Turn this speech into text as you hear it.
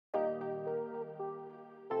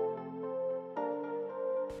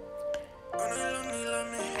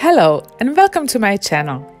Hello and welcome to my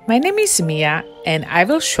channel. My name is Mia and I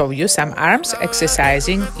will show you some arms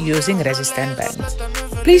exercising using resistant band.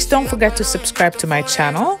 Please don't forget to subscribe to my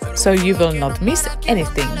channel so you will not miss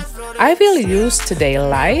anything. I will use today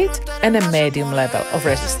light and a medium level of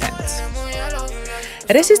resistance.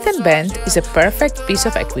 Resistant band is a perfect piece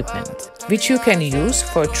of equipment which you can use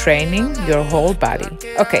for training your whole body.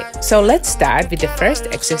 Okay, so let's start with the first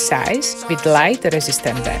exercise with light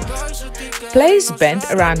resistant band. Place band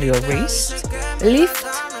around your wrist, lift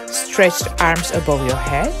stretched arms above your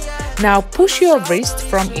head. Now push your wrists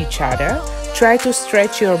from each other, try to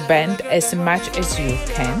stretch your band as much as you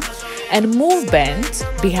can and move band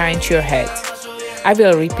behind your head. I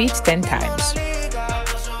will repeat 10 times.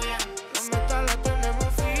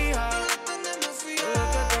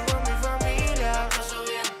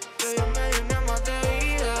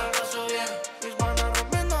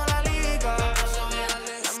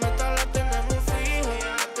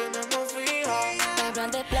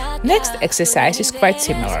 Next exercise is quite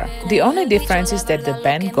similar. The only difference is that the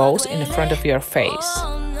band goes in front of your face.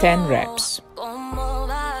 10 reps.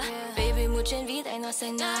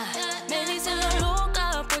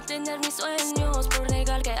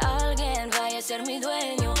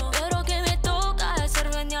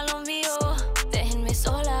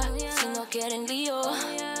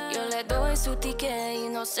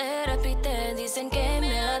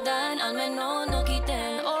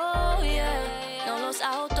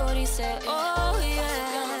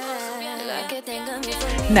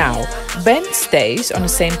 Now, band stays on the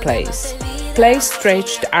same place. Place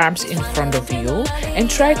stretched arms in front of you and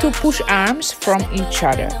try to push arms from each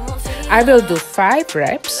other. I will do 5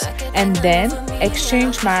 reps and then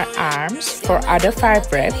exchange my arms for other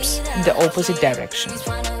 5 reps in the opposite direction.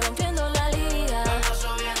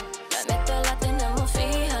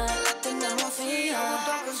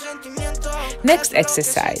 Next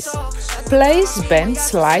exercise. Place band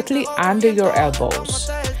slightly under your elbows.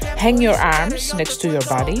 Hang your arms next to your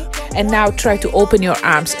body and now try to open your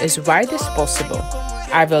arms as wide as possible.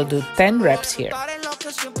 I will do 10 reps here.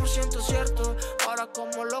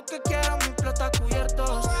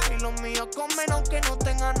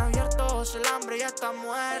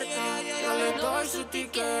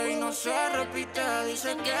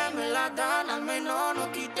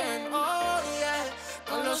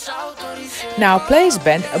 Now place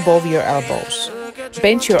band above your elbows.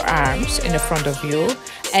 Bend your arms in the front of you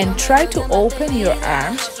and try to open your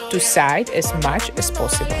arms to side as much as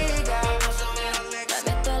possible.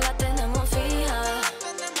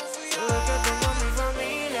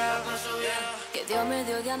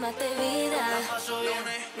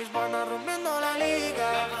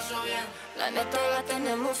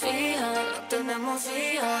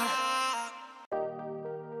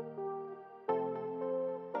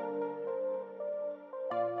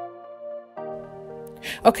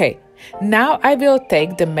 Okay, now I will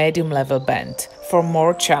take the medium level band for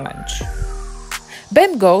more challenge.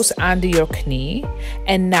 Band goes under your knee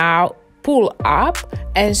and now pull up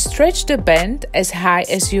and stretch the band as high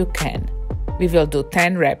as you can. We will do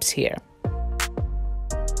 10 reps here.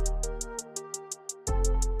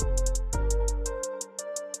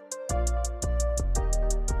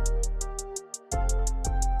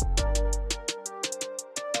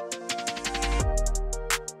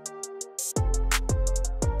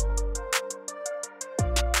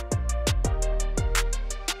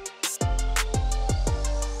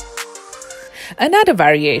 Another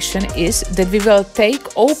variation is that we will take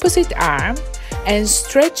opposite arm and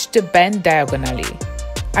stretch the band diagonally.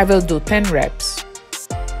 I will do 10 reps.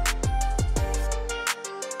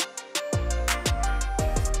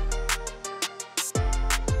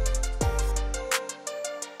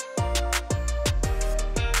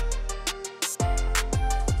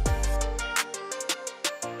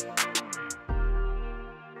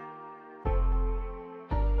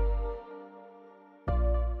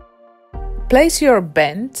 Place your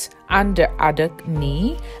band under other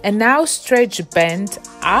knee and now stretch band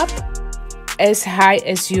up as high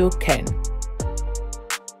as you can.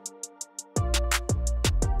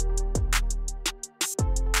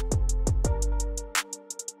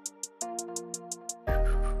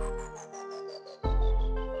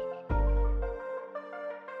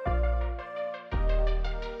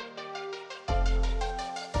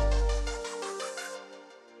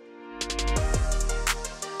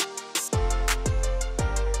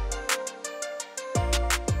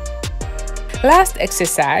 Last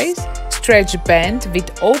exercise, stretch band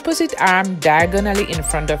with opposite arm diagonally in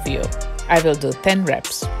front of you. I will do 10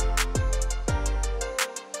 reps.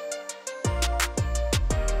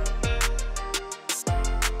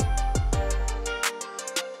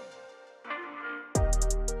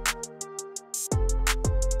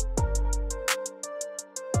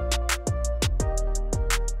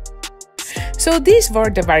 So these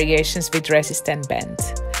were the variations with resistant band.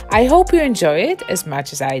 I hope you enjoy it as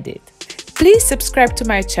much as I did. Please subscribe to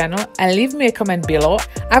my channel and leave me a comment below.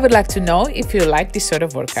 I would like to know if you like this sort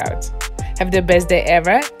of workout. Have the best day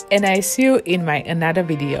ever, and I see you in my another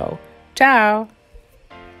video. Ciao!